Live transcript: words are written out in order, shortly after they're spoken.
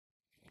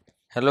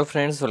Hello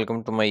friends,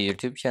 welcome to my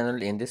YouTube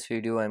channel. In this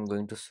video, I'm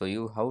going to show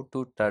you how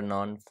to turn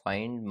on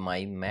Find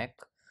My Mac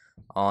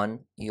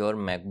on your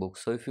MacBook.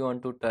 So if you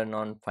want to turn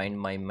on Find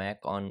My Mac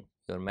on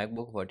your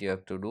MacBook, what you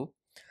have to do?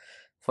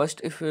 First,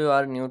 if you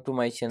are new to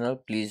my channel,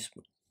 please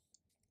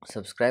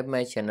subscribe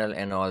my channel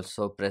and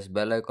also press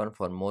bell icon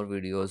for more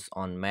videos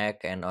on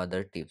Mac and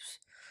other tips.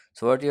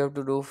 So what you have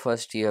to do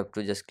first, you have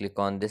to just click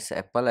on this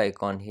Apple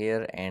icon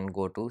here and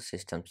go to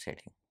system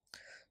setting.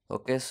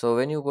 Okay, so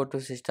when you go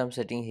to system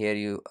setting here,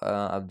 you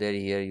up there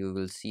here you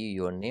will see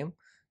your name.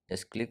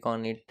 Just click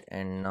on it,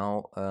 and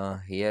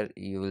now here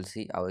you will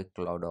see our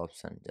cloud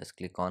option. Just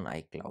click on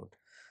iCloud.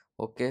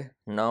 Okay,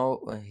 now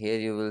here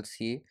you will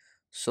see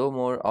so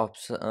more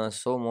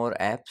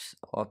apps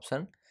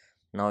option.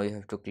 Now you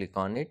have to click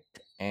on it,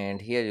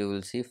 and here you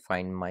will see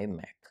Find My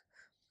Mac.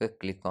 Okay,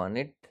 click on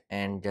it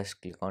and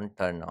just click on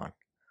Turn On.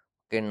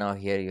 Okay, now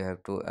here you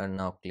have to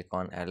now click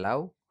on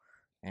Allow,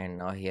 and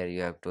now here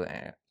you have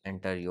to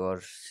enter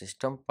your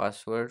system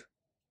password.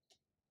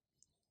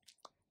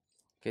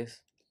 Okay,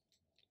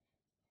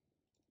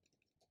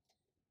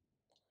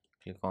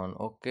 click on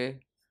OK,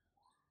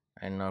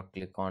 and now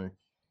click on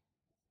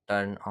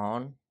turn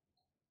on.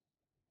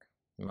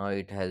 Now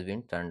it has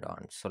been turned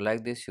on. So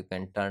like this you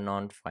can turn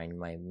on Find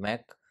My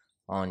Mac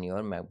on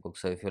your MacBook.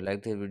 So if you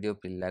like this video,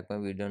 please like my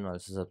video and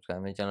also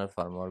subscribe my channel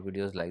for more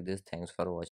videos like this. Thanks for watching.